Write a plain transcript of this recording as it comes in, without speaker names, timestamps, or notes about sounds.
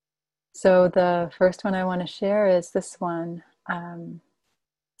So the first one I want to share is this one.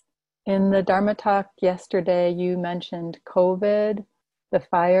 In the Dharma talk yesterday, you mentioned COVID, the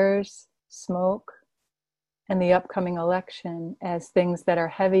fires, smoke, and the upcoming election as things that are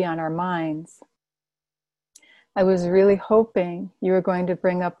heavy on our minds. I was really hoping you were going to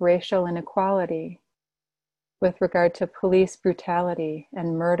bring up racial inequality with regard to police brutality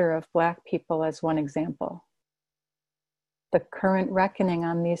and murder of Black people as one example. The current reckoning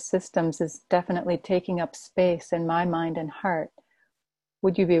on these systems is definitely taking up space in my mind and heart.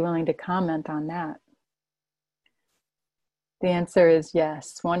 Would you be willing to comment on that? The answer is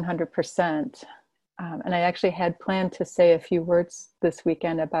yes, 100%. And I actually had planned to say a few words this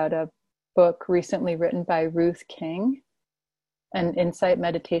weekend about a book recently written by Ruth King, an insight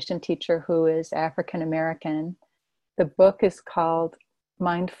meditation teacher who is African American. The book is called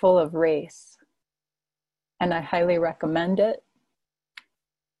Mindful of Race, and I highly recommend it.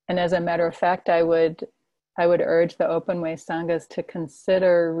 And as a matter of fact, I would urge the Open Way Sanghas to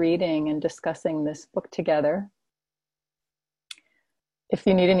consider reading and discussing this book together. If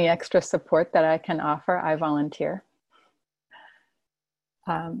you need any extra support that I can offer, I volunteer.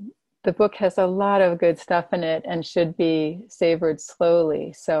 The book has a lot of good stuff in it and should be savored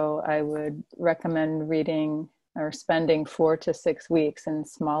slowly. So I would recommend reading or spending 4 to 6 weeks in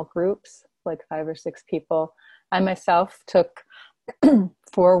small groups, like 5 or 6 people. I myself took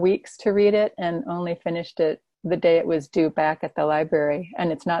 4 weeks to read it and only finished it the day it was due back at the library.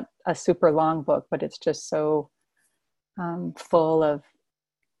 And it's not a super long book, but it's just so full of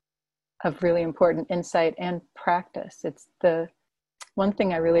really important insight and practice. It's the one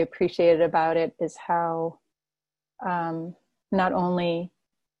thing I really appreciated about it is how not only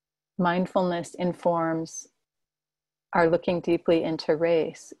mindfulness informs our looking deeply into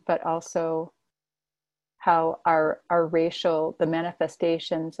race, but also how the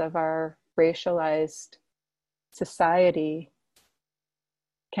manifestations of our racialized society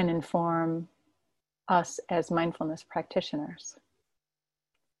can inform us as mindfulness practitioners.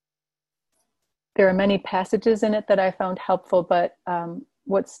 There are many passages in it that I found helpful, but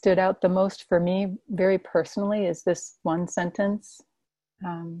what stood out the most for me very personally is this one sentence.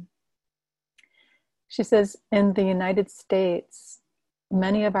 She says, in the United States,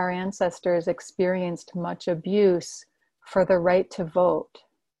 many of our ancestors experienced much abuse for the right to vote,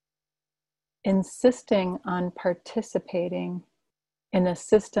 insisting on participating in a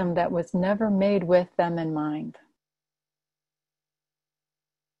system that was never made with them in mind.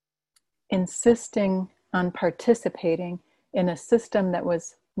 Insisting on participating in a system that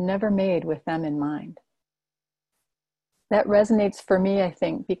was never made with them in mind. That resonates for me, I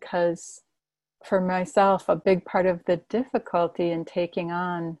think, because for myself, a big part of the difficulty in taking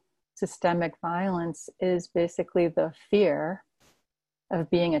on systemic violence is basically the fear of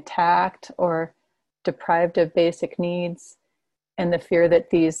being attacked or deprived of basic needs, and the fear that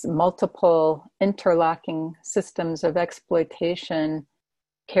these multiple interlocking systems of exploitation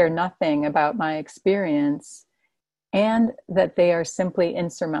care nothing about my experience, and that they are simply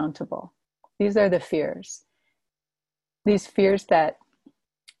insurmountable. These are the fears. These fears that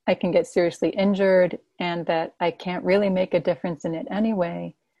I can get seriously injured and that I can't really make a difference in it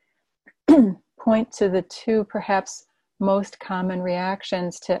anyway, point to the two perhaps most common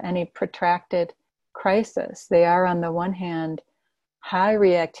reactions to any protracted crisis. They are, on the one hand, high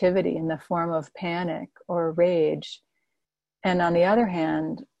reactivity in the form of panic or rage, and on the other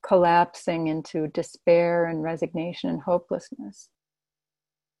hand, collapsing into despair and resignation and hopelessness.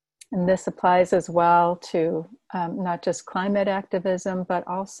 And this applies as well to not just climate activism, but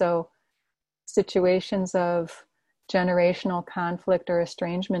also situations of generational conflict or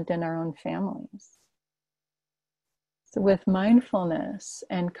estrangement in our own families. So with mindfulness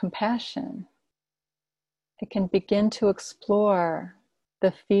and compassion, I can begin to explore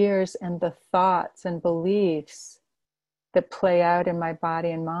the fears and the thoughts and beliefs that play out in my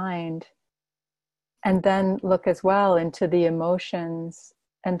body and mind, and then look as well into the emotions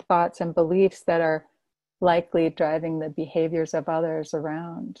and thoughts and beliefs that are likely driving the behaviors of others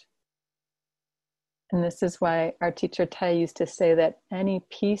around. And this is why our teacher Tai used to say that any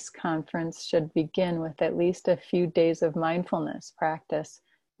peace conference should begin with at least a few days of mindfulness practice,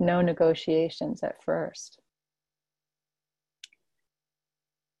 no negotiations at first.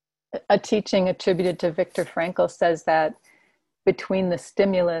 A teaching attributed to Viktor Frankl says that between the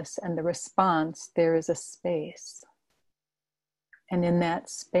stimulus and the response, there is a space. And in that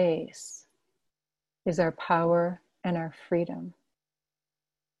space is our power and our freedom.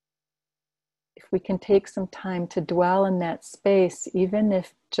 If we can take some time to dwell in that space, even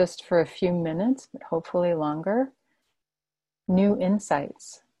if just for a few minutes, but hopefully longer, new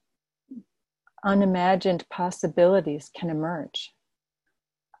insights unimagined possibilities can emerge.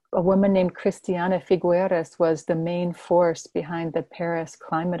 A woman named Christiana Figueres was the main force behind the Paris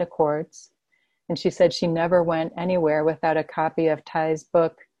Climate Accords. And she said she never went anywhere without a copy of Thay's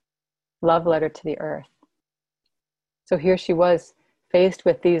book, Love Letter to the Earth. So here she was faced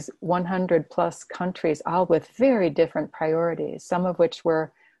with these 100 plus countries, all with very different priorities, some of which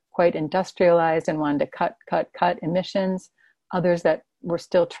were quite industrialized and wanted to cut emissions, others that were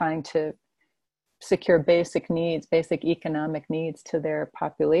still trying to secure basic needs, basic economic needs to their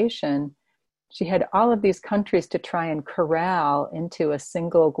population. She had all of these countries to try and corral into a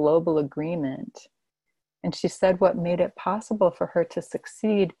single global agreement. And she said what made it possible for her to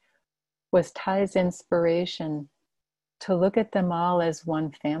succeed was Thay's inspiration to look at them all as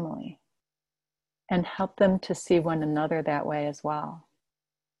one family and help them to see one another that way as well.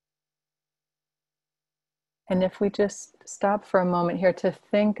 And if we just stop for a moment here to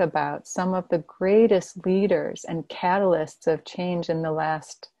think about some of the greatest leaders and catalysts of change in the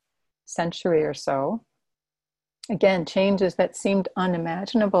last century or so, again, changes that seemed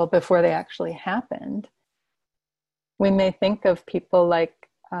unimaginable before they actually happened, we may think of people like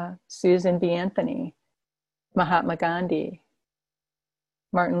Susan B. Anthony, Mahatma Gandhi,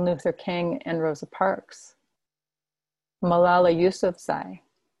 Martin Luther King and Rosa Parks, Malala Yousafzai.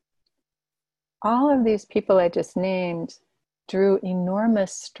 All of these people I just named drew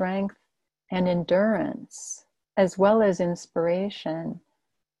enormous strength and endurance, as well as inspiration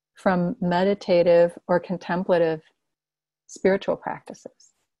from meditative or contemplative spiritual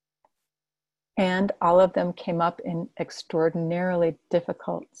practices. And all of them came up in extraordinarily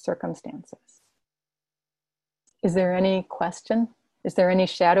difficult circumstances. Is there any question? Is there any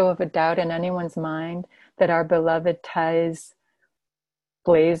shadow of a doubt in anyone's mind that our beloved Thay's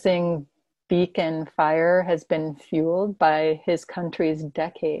blazing beacon fire has been fueled by his country's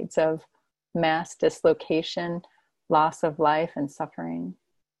decades of mass dislocation, loss of life, and suffering?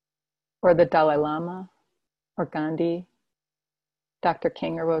 Or the Dalai Lama, or Gandhi, Dr.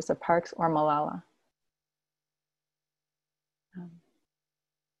 King or Rosa Parks, or Malala?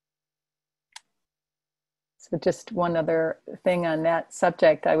 So just one other thing on that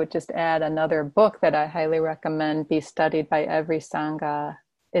subject, I would just add another book that I highly recommend be studied by every Sangha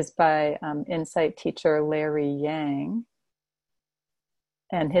is by Insight teacher Larry Yang.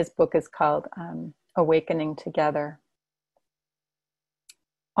 And his book is called Awakening Together.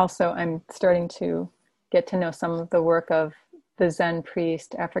 Also, I'm starting to get to know some of the work of the Zen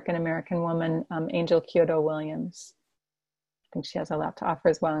priest, African-American woman, Angel Kyodo Williams. I think she has a lot to offer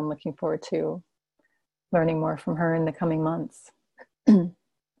as well. I'm looking forward to learning more from her in the coming months. I'll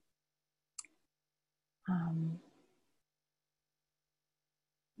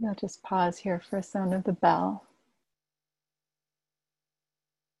just pause here for a sound of the bell.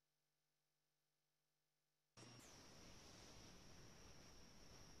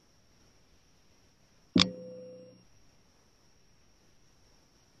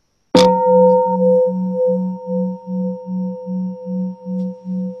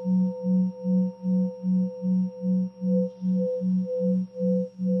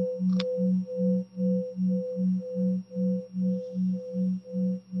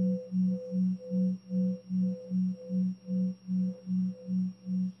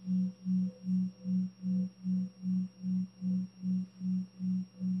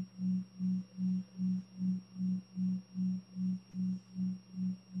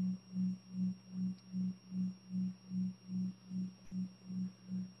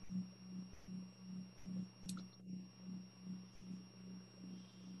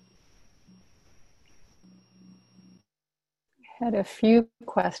 Had a few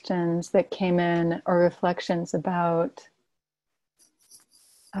questions that came in or reflections about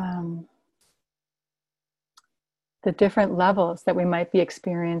the different levels that we might be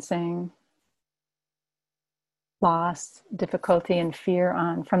experiencing loss, difficulty, and fear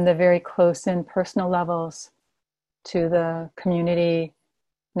on, from the very close in personal levels to the community,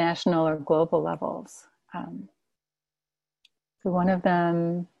 national, or global levels. So one of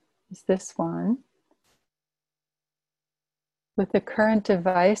them is this one. With the current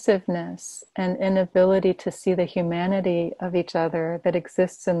divisiveness and inability to see the humanity of each other that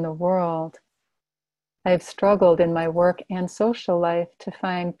exists in the world, I have struggled in my work and social life to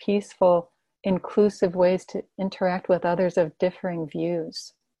find peaceful, inclusive ways to interact with others of differing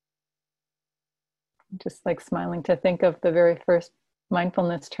views. Just like smiling to think of the very first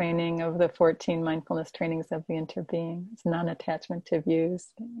mindfulness training of the 14 mindfulness trainings of the interbeing. It's non-attachment to views.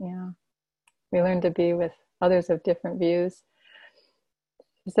 Yeah, we learn to be with others of different views.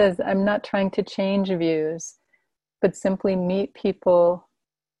 He says, I'm not trying to change views, but simply meet people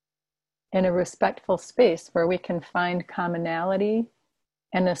in a respectful space where we can find commonality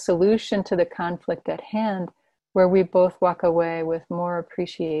and a solution to the conflict at hand, where we both walk away with more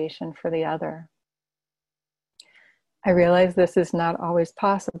appreciation for the other. I realize this is not always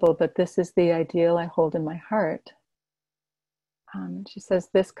possible, but this is the ideal I hold in my heart. She says,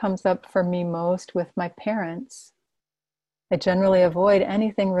 this comes up for me most with my parents. I generally avoid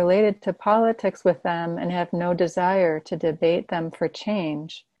anything related to politics with them and have no desire to debate them for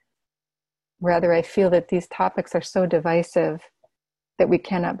change. Rather, I feel that these topics are so divisive that we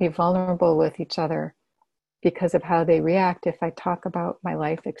cannot be vulnerable with each other because of how they react if I talk about my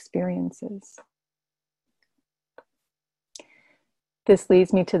life experiences. This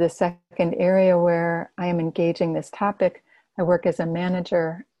leads me to the second area where I am engaging this topic. I work as a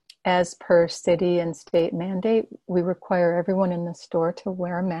manager. As per city and state mandate, we require everyone in the store to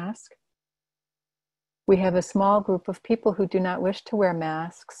wear a mask. We have a small group of people who do not wish to wear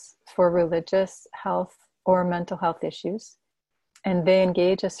masks for religious, health, or mental health issues, and they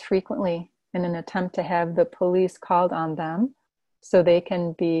engage us frequently in an attempt to have the police called on them so they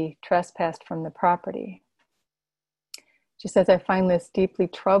can be trespassed from the property. She says, I find this deeply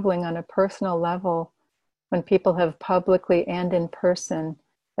troubling on a personal level when people have publicly and in person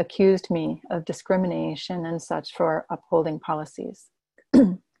accused me of discrimination and such for upholding policies.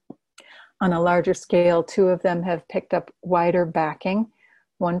 On a larger scale, 2 of them have picked up wider backing.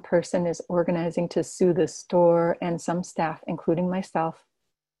 One person is organizing to sue the store and some staff, including myself.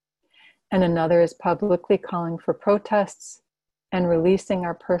 And another is publicly calling for protests and releasing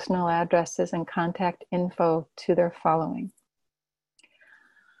our personal addresses and contact info to their following.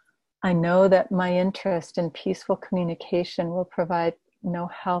 I know that my interest in peaceful communication will provide no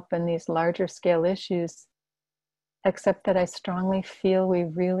help in these larger scale issues, except that I strongly feel we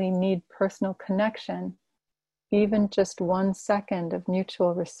really need personal connection, even just 1 second of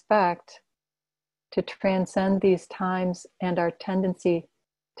mutual respect, to transcend these times and our tendency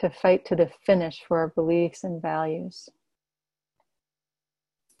to fight to the finish for our beliefs and values.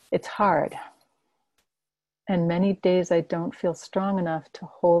 It's hard. And many days I don't feel strong enough to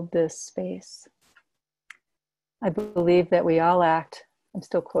hold this space. I believe that we all act, I'm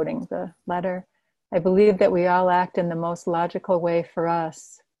still quoting the letter, I believe that we all act in the most logical way for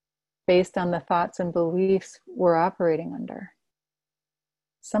us, based on the thoughts and beliefs we're operating under.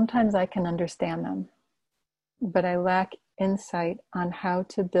 Sometimes I can understand them, but I lack insight on how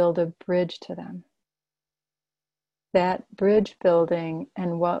to build a bridge to them. That bridge building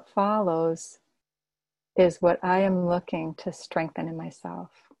and what follows is what I am looking to strengthen in myself.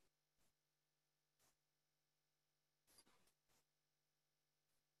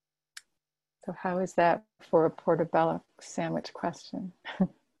 So how is that for a portobello sandwich question?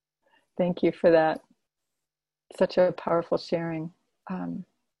 Thank you for that. Such a powerful sharing.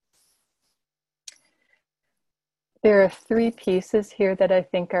 There are 3 pieces here that I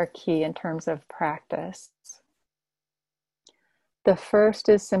think are key in terms of practice. The first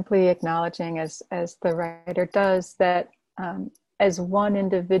is simply acknowledging, as the writer does, that as one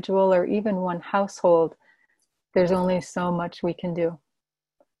individual or even one household, there's only so much we can do.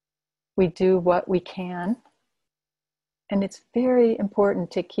 We do what we can. And it's very important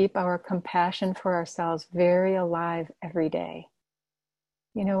to keep our compassion for ourselves very alive every day.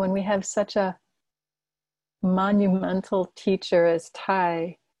 You know, when we have such a monumental teacher as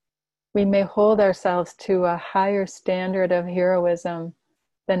Thay, we may hold ourselves to a higher standard of heroism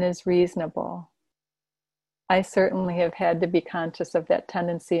than is reasonable. I certainly have had to be conscious of that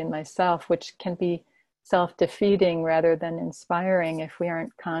tendency in myself, which can be self-defeating rather than inspiring if we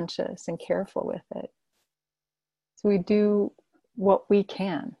aren't conscious and careful with it. So we do what we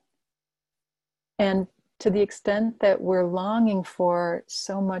can. And to the extent that we're longing for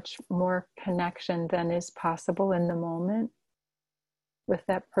so much more connection than is possible in the moment with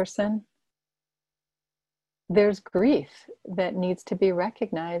that person, there's grief that needs to be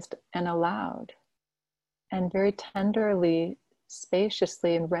recognized and allowed, and very tenderly,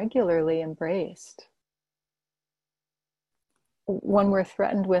 spaciously, and regularly embraced. When we're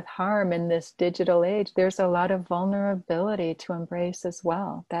threatened with harm in this digital age, there's a lot of vulnerability to embrace as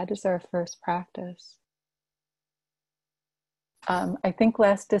well. That is our first practice. I think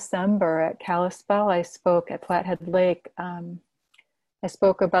last December at Kalispell, I spoke at Flathead Lake. I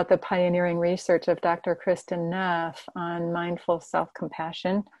spoke about the pioneering research of Dr. Kristin Neff on mindful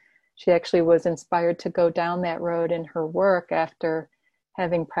self-compassion. She actually was inspired to go down that road in her work after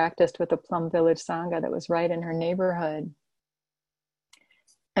having practiced with the Plum Village Sangha that was right in her neighborhood.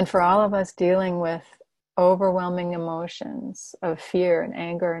 And for all of us dealing with overwhelming emotions of fear and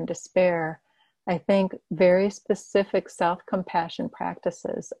anger and despair, I think very specific self-compassion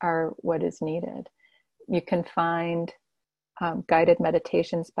practices are what is needed. You can find guided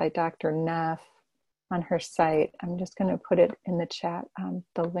meditations by Dr. Neff on her site. I'm just going to put it in the chat,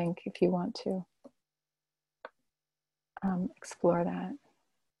 the link, if you want to explore that.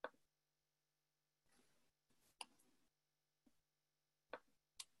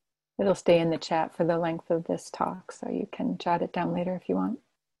 It'll stay in the chat for the length of this talk, so you can jot it down later if you want.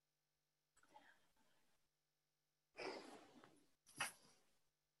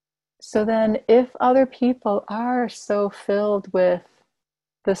 So then, if other people are so filled with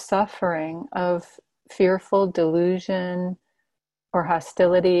the suffering of fearful delusion or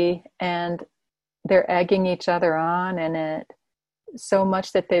hostility, and they're egging each other on in it so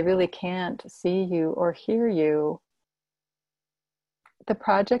much that they really can't see you or hear you, the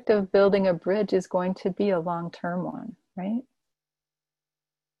project of building a bridge is going to be a long-term one, right?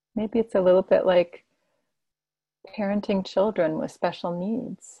 Maybe it's a little bit like parenting children with special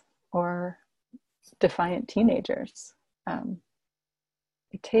needs or defiant teenagers.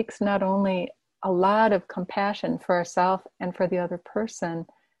 It takes not only a lot of compassion for ourselves and for the other person,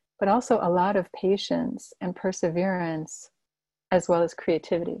 but also a lot of patience and perseverance, as well as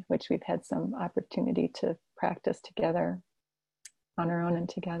creativity, which we've had some opportunity to practice together on our own and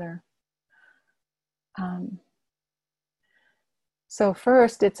together. So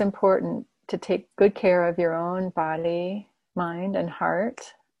first, it's important to take good care of your own body, mind, and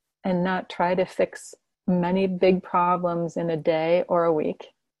heart, and not try to fix many big problems in a day or a week.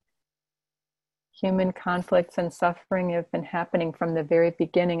 Human conflicts and suffering have been happening from the very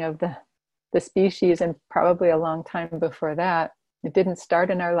beginning of the species, and probably a long time before that. It didn't start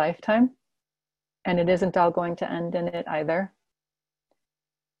in our lifetime, and it isn't all going to end in it either.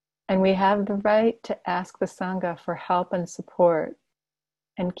 And we have the right to ask the Sangha for help and support,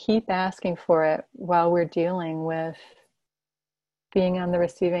 and keep asking for it while we're dealing with being on the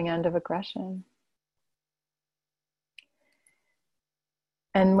receiving end of aggression.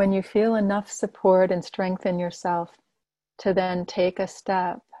 And when you feel enough support and strength in yourself to then take a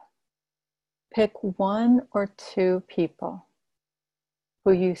step, pick one or two people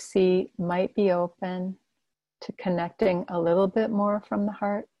who you see might be open to connecting a little bit more from the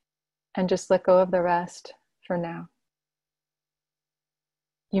heart, and just let go of the rest for now.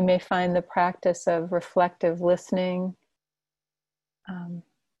 You may find the practice of reflective listening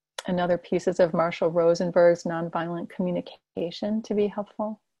and other pieces of Marshall Rosenberg's nonviolent communication to be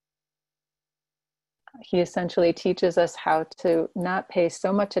helpful. He essentially teaches us how to not pay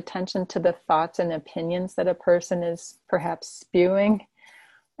so much attention to the thoughts and opinions that a person is perhaps spewing,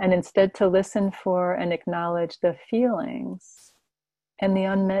 and instead to listen for and acknowledge the feelings and the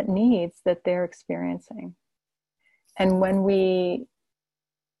unmet needs that they're experiencing. And when we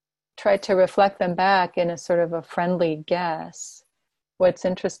try to reflect them back in a sort of a friendly guess, what's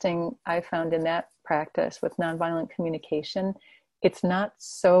interesting I found in that practice with nonviolent communication, it's not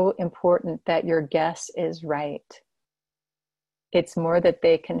so important that your guess is right. It's more that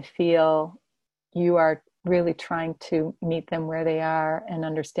they can feel you are really trying to meet them where they are and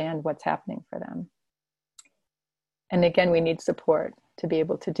understand what's happening for them. And again, we need support to be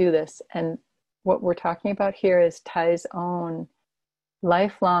able to do this. And what we're talking about here is Thay's own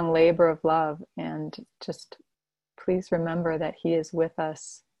lifelong labor of love. And just please remember that he is with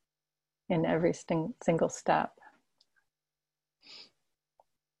us in every single step.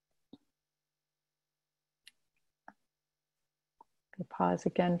 We'll pause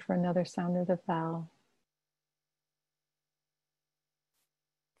again for another sound of the bell.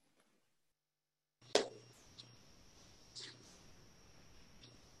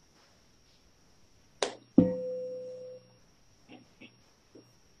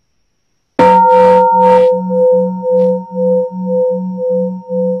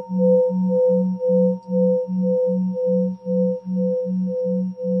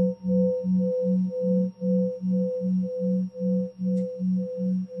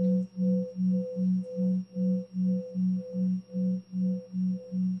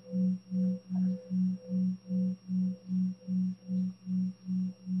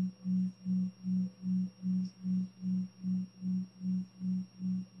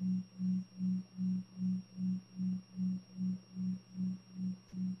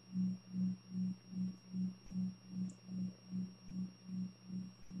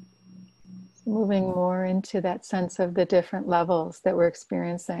 Moving more into that sense of the different levels that we're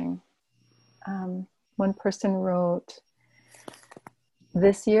experiencing. One person wrote,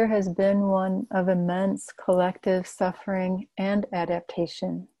 "This year has been one of immense collective suffering and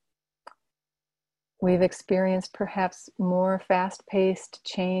adaptation. We've experienced perhaps more fast-paced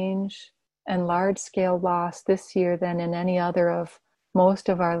change and large-scale loss this year than in any other of most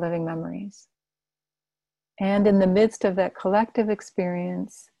of our living memories. And in the midst of that collective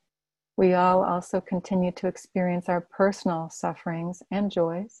experience, we all also continue to experience our personal sufferings and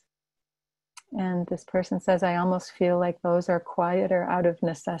joys. And this person says, I almost feel like those are quieter out of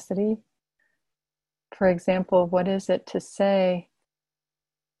necessity. For example, what is it to say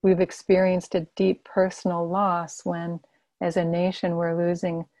we've experienced a deep personal loss when, as a nation, we're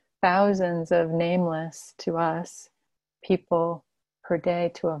losing thousands of nameless to us people per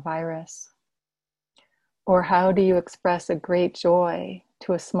day to a virus? Or how do you express a great joy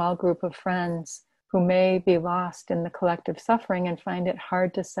to a small group of friends who may be lost in the collective suffering and find it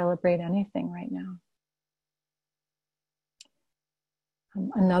hard to celebrate anything right now?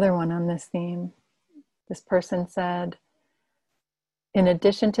 Another one on this theme. This person said, in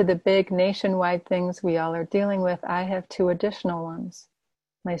addition to the big nationwide things we all are dealing with, I have two additional ones.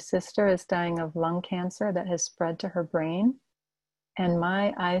 My sister is dying of lung cancer that has spread to her brain, and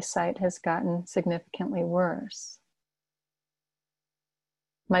my eyesight has gotten significantly worse.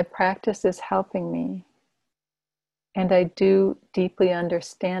 My practice is helping me, and I do deeply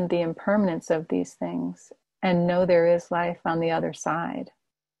understand the impermanence of these things and know there is life on the other side.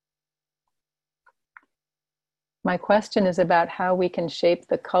 My question is about how we can shape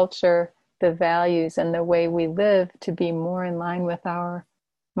the culture, the values, and the way we live to be more in line with our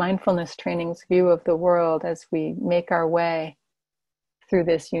mindfulness training's view of the world as we make our way through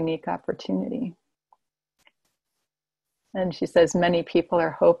this unique opportunity. And she says many people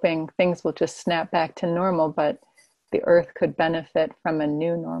are hoping things will just snap back to normal, but the earth could benefit from a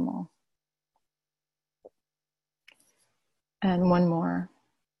new normal. And one more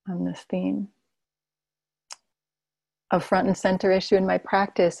on this theme. A front and center issue in my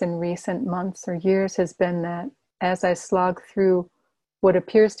practice in recent months or years has been that as I slog through what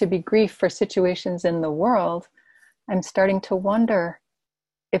appears to be grief for situations in the world, I'm starting to wonder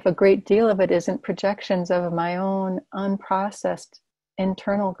if a great deal of it isn't projections of my own unprocessed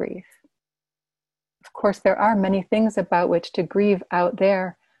internal grief. Of course, there are many things about which to grieve out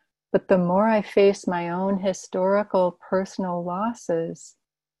there, but the more I face my own historical personal losses,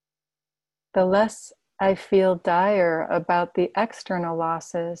 the less I feel dire about the external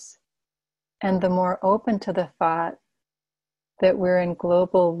losses, and the more open to the thought that we're in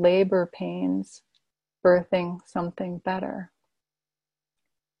global labor pains, birthing something better.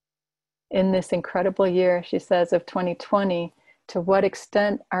 In this incredible year, she says, of 2020, to what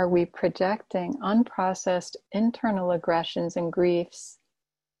extent are we projecting unprocessed internal aggressions and griefs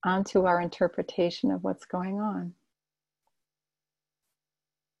onto our interpretation of what's going on?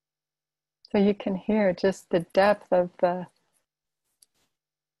 So you can hear just the depth of the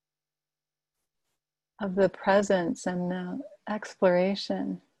presence and the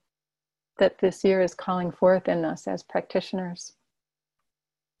exploration that this year is calling forth in us as practitioners.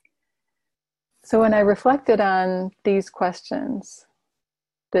 So when I reflected on these questions,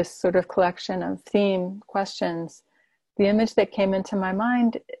 this sort of collection of theme questions, the image that came into my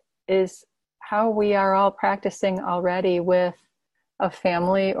mind is how we are all practicing already with a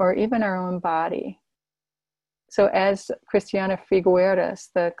family or even our own body. So as Christiana Figueres,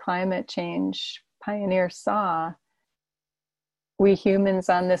 the climate change pioneer, saw, we humans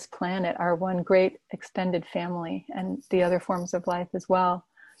on this planet are one great extended family, and the other forms of life as well.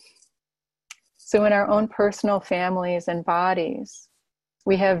 So in our own personal families and bodies,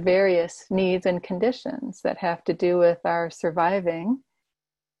 we have various needs and conditions that have to do with our surviving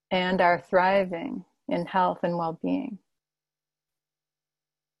and our thriving in health and well-being.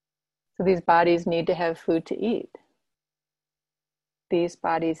 So these bodies need to have food to eat. These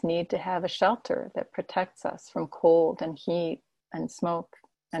bodies need to have a shelter that protects us from cold and heat and smoke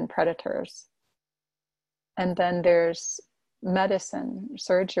and predators. And then there's medicine,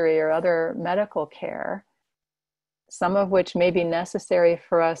 surgery, or other medical care, some of which may be necessary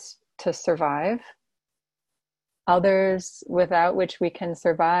for us to survive, others without which we can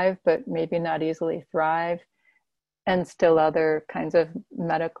survive but maybe not easily thrive, and still other kinds of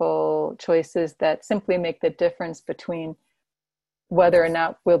medical choices that simply make the difference between whether or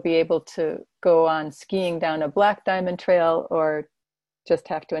not we'll be able to go on skiing down a Black Diamond Trail or just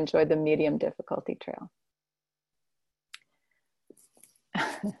have to enjoy the medium difficulty trail.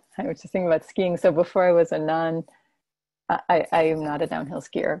 I was just thinking about skiing. So before I was a nun, I am not a downhill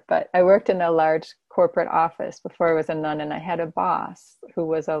skier, but I worked in a large corporate office before I was a nun, and I had a boss who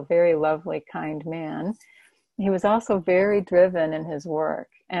was a very lovely, kind man. He was also very driven in his work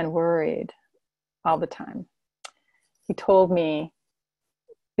and worried all the time. He told me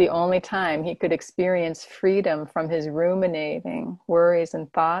the only time he could experience freedom from his ruminating worries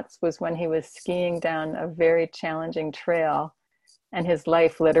and thoughts was when he was skiing down a very challenging trail, and his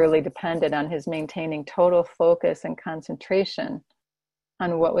life literally depended on his maintaining total focus and concentration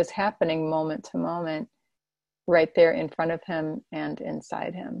on what was happening moment to moment, right there in front of him and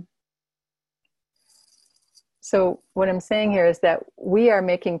inside him. So what I'm saying here is that we are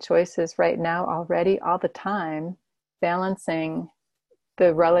making choices right now already, all the time, balancing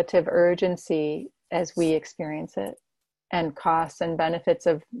the relative urgency as we experience it and costs and benefits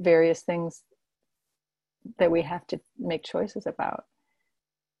of various things that we have to make choices about.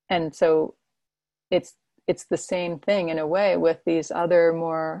 And so it's the same thing in a way with these other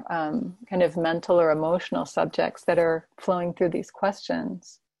more kind of mental or emotional subjects that are flowing through these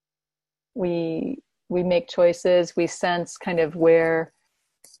questions. We make choices, we sense kind of where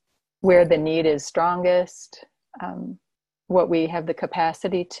the need is strongest, what we have the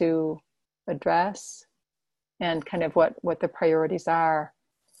capacity to address, and kind of what the priorities are.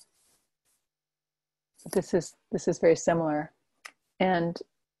 This is very similar. And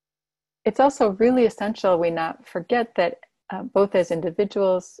it's also really essential we not forget that both as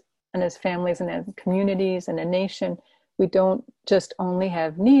individuals and as families and as communities and a nation, we don't just only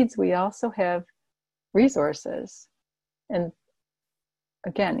have needs, we also have resources. And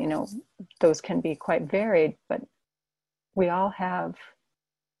again, you know, those can be quite varied, but we all have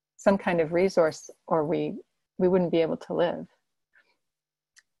some kind of resource, or we wouldn't be able to live.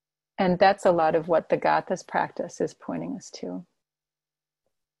 And that's a lot of what the Gathas practice is pointing us to.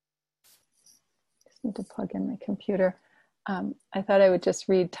 Just need to plug in my computer. I thought I would just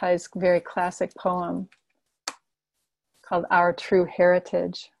read Thay's very classic poem called Our True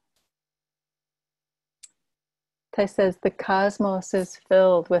Heritage. Thay says, the cosmos is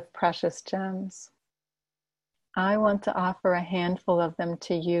filled with precious gems. I want to offer a handful of them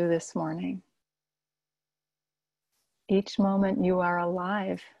to you this morning. Each moment you are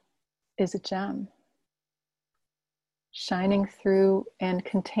alive is a gem, shining through and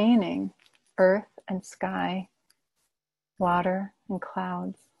containing earth and sky, water and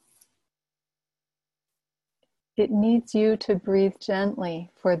clouds. It needs you to breathe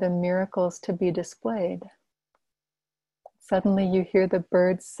gently for the miracles to be displayed. Suddenly you hear the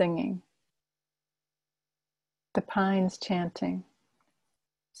birds singing, the pines chanting,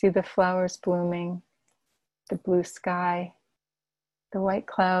 see the flowers blooming, the blue sky, the white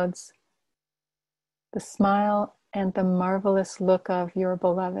clouds, the smile and the marvelous look of your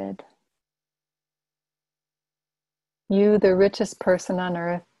beloved. You, the richest person on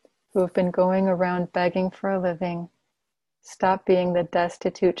earth, who have been going around begging for a living, stop being the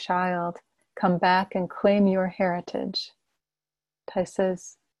destitute child, come back and claim your heritage. Thay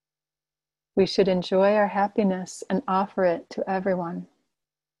says, we should enjoy our happiness and offer it to everyone.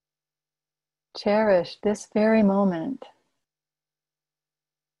 Cherish this very moment.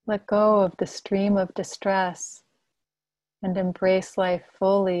 Let go of the stream of distress and embrace life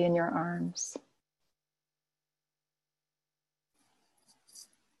fully in your arms.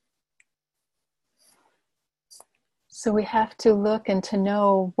 So we have to look and to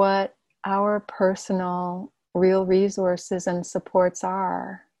know what our personal real resources and supports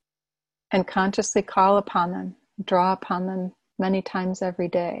are, and consciously call upon them, draw upon them many times every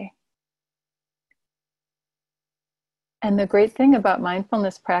day. And the great thing about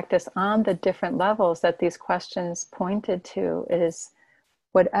mindfulness practice on the different levels that these questions pointed to is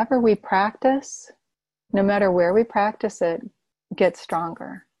whatever we practice, no matter where we practice it, gets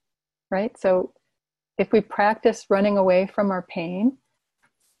stronger, right? So if we practice running away from our pain,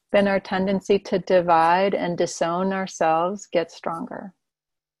 then our tendency to divide and disown ourselves gets stronger.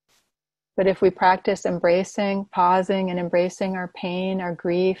 But if we practice embracing, pausing and embracing our pain, our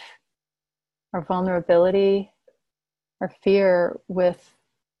grief, our vulnerability, our fear with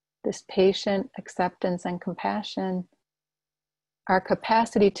this patient acceptance and compassion, our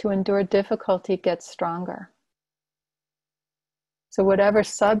capacity to endure difficulty gets stronger. So whatever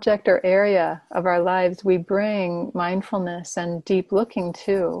subject or area of our lives we bring mindfulness and deep looking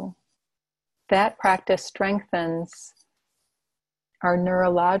to, that practice strengthens our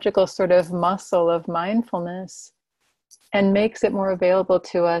neurological sort of muscle of mindfulness and makes it more available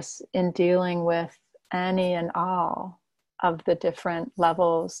to us in dealing with any and all of the different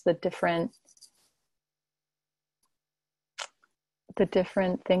levels, the different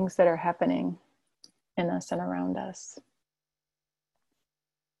things that are happening in us and around us.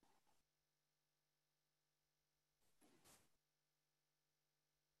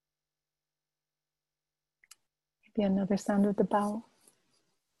 Maybe another sound of the bell.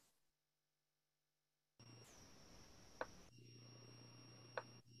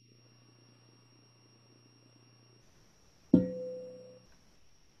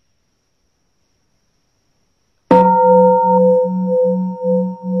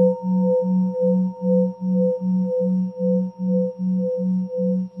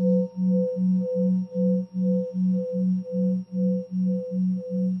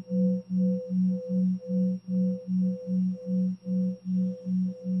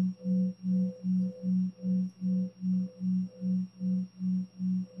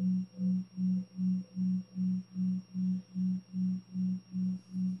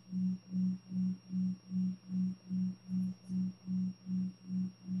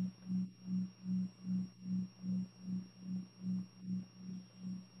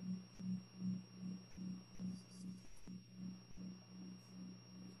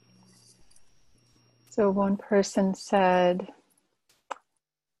 So one person said,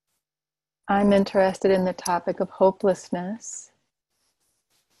 I'm interested in the topic of hopelessness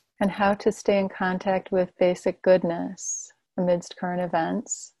and how to stay in contact with basic goodness amidst current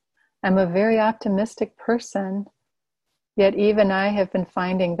events. I'm a very optimistic person, yet even I have been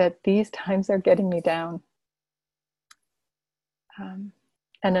finding that these times are getting me down.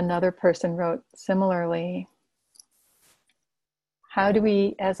 And another person wrote similarly, how do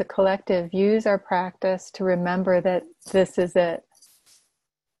we as a collective use our practice to remember that this is it?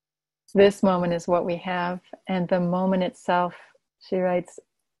 This moment is what we have, and the moment itself, she writes,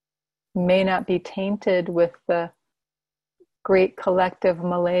 may not be tainted with the great collective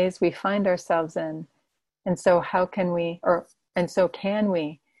malaise we find ourselves in. And so how can we, and so can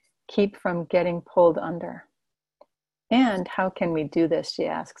we keep from getting pulled under? And how can we do this, she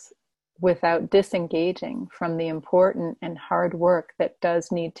asks, without disengaging from the important and hard work that does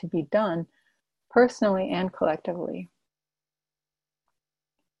need to be done personally and collectively?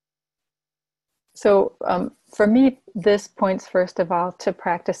 So for me, this points first of all to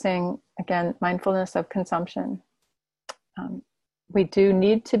practicing, again, mindfulness of consumption. We do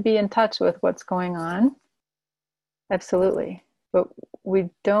need to be in touch with what's going on, absolutely. But we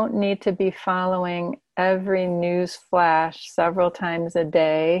don't need to be following every news flash several times a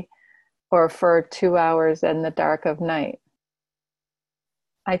day or for 2 hours in the dark of night.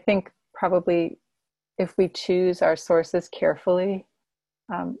 I think probably if we choose our sources carefully,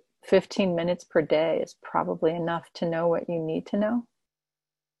 15 minutes per day is probably enough to know what you need to know.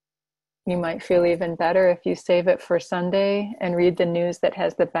 You might feel even better if you save it for Sunday and read the news that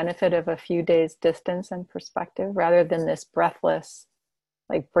has the benefit of a few days' distance and perspective rather than this breathless,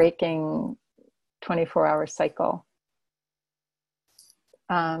 like breaking 24-hour cycle.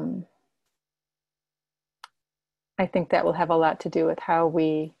 I think that will have a lot to do with how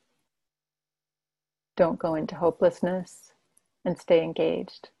we don't go into hopelessness and stay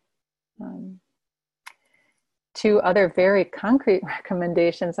engaged. Two other very concrete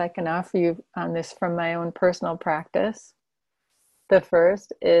recommendations I can offer you on this from my own personal practice. The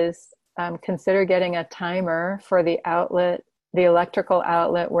first is consider getting a timer for the outlet, the electrical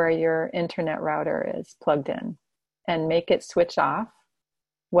outlet where your internet router is plugged in, and make it switch off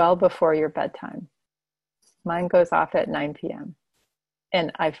well before your bedtime. Mine goes off at 9 p.m.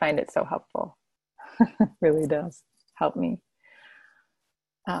 and I find it so helpful. Really does help me.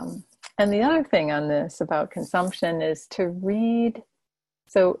 And the other thing on this about consumption is to read.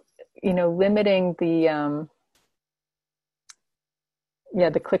 So, limiting the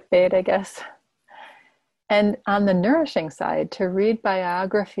clickbait, I guess. And on the nourishing side, to read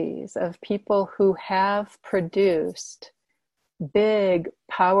biographies of people who have produced big,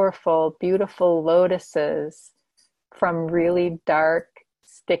 powerful, beautiful lotuses from really dark,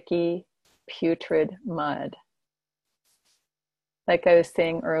 sticky, putrid mud. Like I was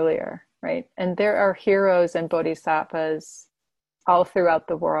saying earlier, right? And there are heroes and bodhisattvas all throughout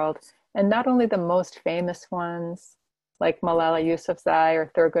the world. And not only the most famous ones, like Malala Yousafzai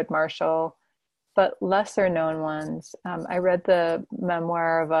or Thurgood Marshall, but lesser known ones. I read the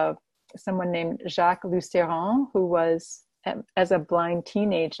memoir of someone named Jacques Lucéron, who was, as a blind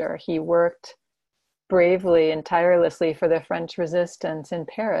teenager, he worked bravely and tirelessly for the French resistance in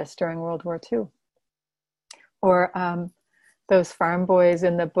Paris during World War II. Or those farm boys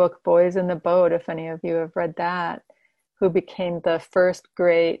in the book Boys in the Boat, if any of you have read that, who became the first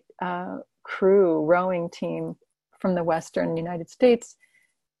great crew rowing team from the Western United States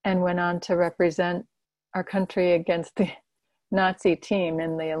and went on to represent our country against the Nazi team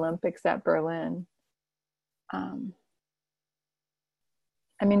in the Olympics at Berlin.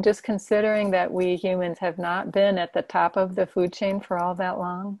 Just considering that we humans have not been at the top of the food chain for all that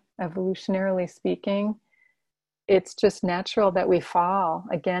long, evolutionarily speaking, it's just natural that we fall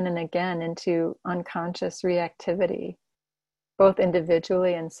again and again into unconscious reactivity, both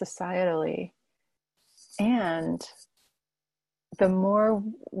individually and societally. And the more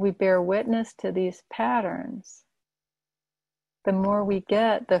we bear witness to these patterns, the more we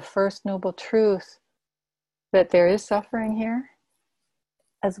get the first noble truth that there is suffering here,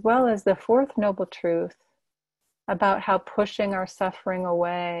 as well as the fourth noble truth about how pushing our suffering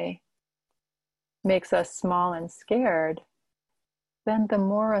away makes us small and scared, then the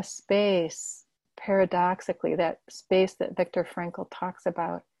more a space, paradoxically, that space that Viktor Frankl talks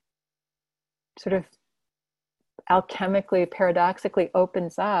about, sort of alchemically, paradoxically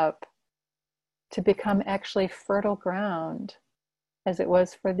opens up to become actually fertile ground, as it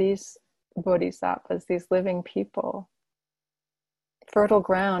was for these bodhisattvas, these living people. Fertile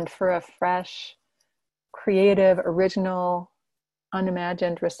ground for a fresh, creative, original,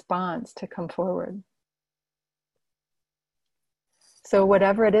 unimagined response to come forward. So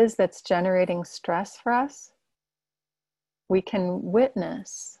whatever it is that's generating stress for us, we can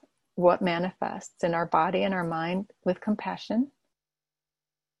witness what manifests in our body and our mind with compassion.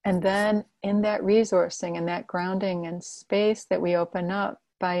 And then in that resourcing and that grounding and space that we open up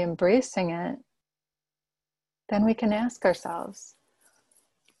by embracing it, then we can ask ourselves,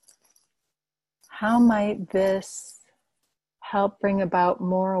 how might this help bring about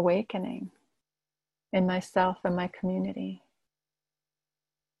more awakening in myself and my community?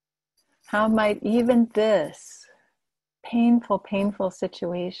 How might even this painful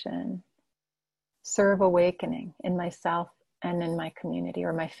situation serve awakening in myself and in my community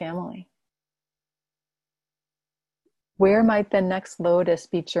or my family? Where might the next lotus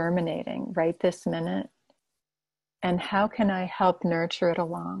be germinating right this minute? And how can I help nurture it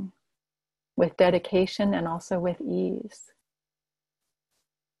along with dedication and also with ease?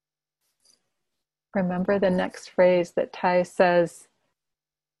 Remember the next phrase that Thay says,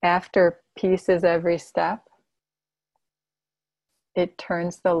 after peace is every step, it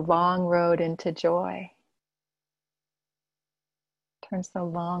turns the long road into joy. Turns the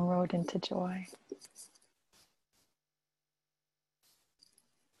long road into joy.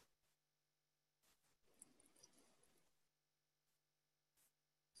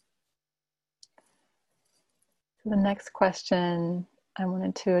 So the next question I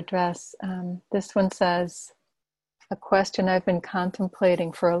wanted to address, this one says, a question I've been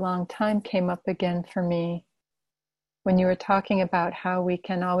contemplating for a long time came up again for me when you were talking about how we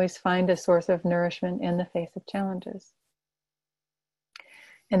can always find a source of nourishment in the face of challenges.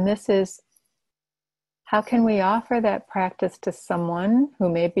 And this is, how can we offer that practice to someone who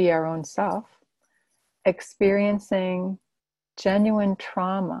may be our own self, experiencing genuine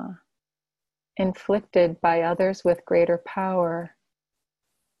trauma inflicted by others with greater power,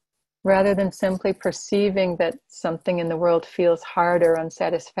 rather than simply perceiving that something in the world feels hard or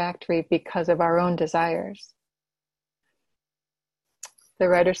unsatisfactory because of our own desires? The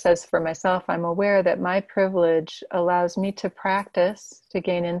writer says, for myself, I'm aware that my privilege allows me to practice to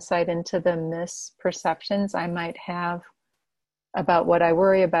gain insight into the misperceptions I might have about what I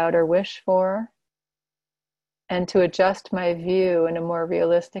worry about or wish for, and to adjust my view in a more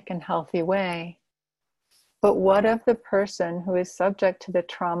realistic and healthy way. But what of the person who is subject to the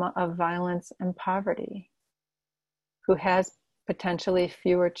trauma of violence and poverty, who has potentially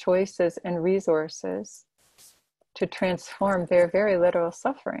fewer choices and resources to transform their very literal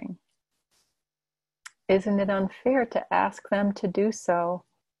suffering? Isn't it unfair to ask them to do so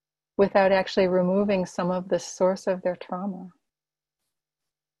without actually removing some of the source of their trauma?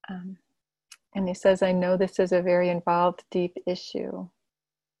 And he says, I know this is a very involved, deep issue,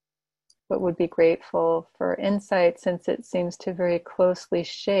 but would be grateful for insight since it seems to very closely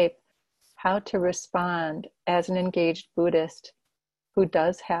shape how to respond as an engaged Buddhist who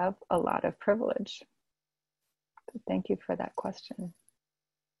does have a lot of privilege. So thank you for that question.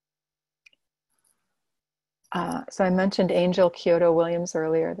 So I mentioned Angel Kyoto Williams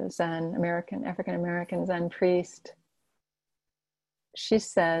earlier, the Zen African-American Zen priest. She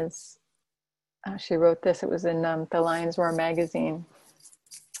says, she wrote this, it was in the Lion's Roar magazine,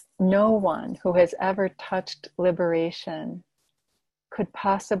 no one who has ever touched liberation could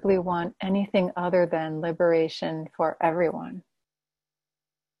possibly want anything other than liberation for everyone.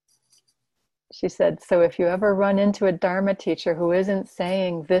 She said, so if you ever run into a Dharma teacher who isn't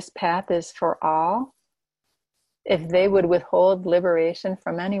saying this path is for all, if they would withhold liberation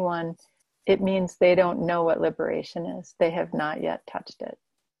from anyone, it means they don't know what liberation is. They have not yet touched it.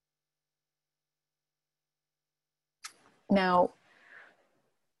 Now,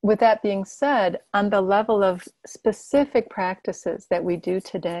 with that being said, on the level of specific practices that we do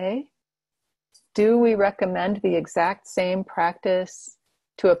today, do we recommend the exact same practice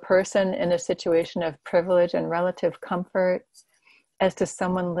to a person in a situation of privilege and relative comfort as to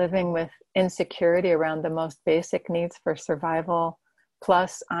someone living with insecurity around the most basic needs for survival,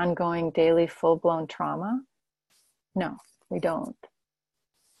 plus ongoing daily full-blown trauma? No, we don't.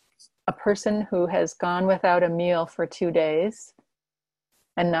 A person who has gone without a meal for 2 days,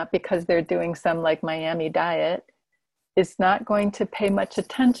 and not because they're doing some like Miami diet, is not going to pay much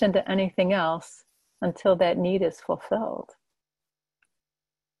attention to anything else until that need is fulfilled.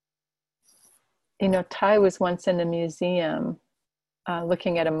 You know, Thay was once in a museum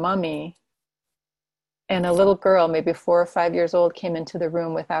looking at a mummy, and a little girl, maybe 4 or 5 years old, came into the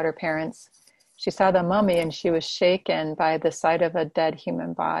room without her parents. She saw the mummy and she was shaken by the sight of a dead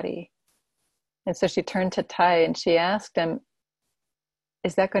human body. And so she turned to Thay and she asked him,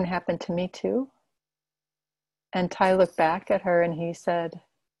 is that going to happen to me too? And Thay looked back at her and he said,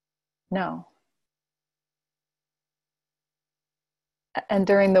 no. And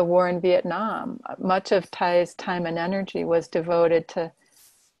during the war in Vietnam, much of Thai's time and energy was devoted to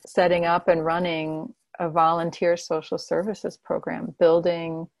setting up and running a volunteer social services program,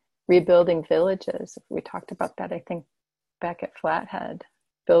 rebuilding villages. We talked about that, I think, back at Flathead,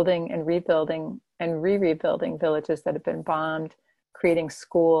 building and rebuilding and rebuilding villages that had been bombed, creating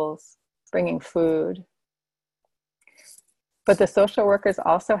schools, bringing food. But the social workers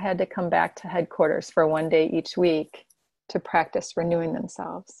also had to come back to headquarters for one day each week to practice renewing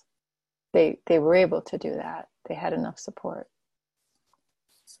themselves. They were able to do that. They had enough support.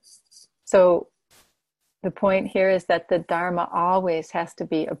 So the point here is that the Dharma always has to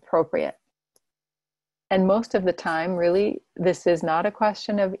be appropriate. And most of the time, really, this is not a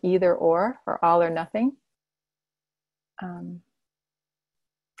question of either or all or nothing.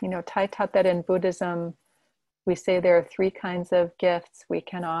 Thai taught that in Buddhism, we say there are three kinds of gifts we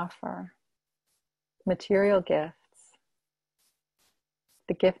can offer. Material gifts,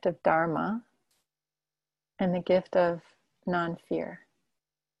 the gift of Dharma, and the gift of non-fear.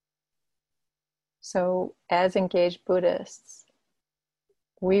 So as engaged Buddhists,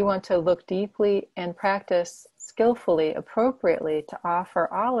 we want to look deeply and practice skillfully, appropriately to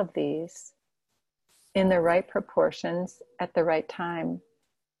offer all of these in the right proportions at the right time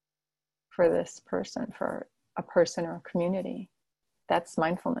for this person, for a person or a community. That's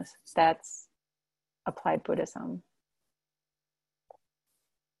mindfulness. That's applied Buddhism.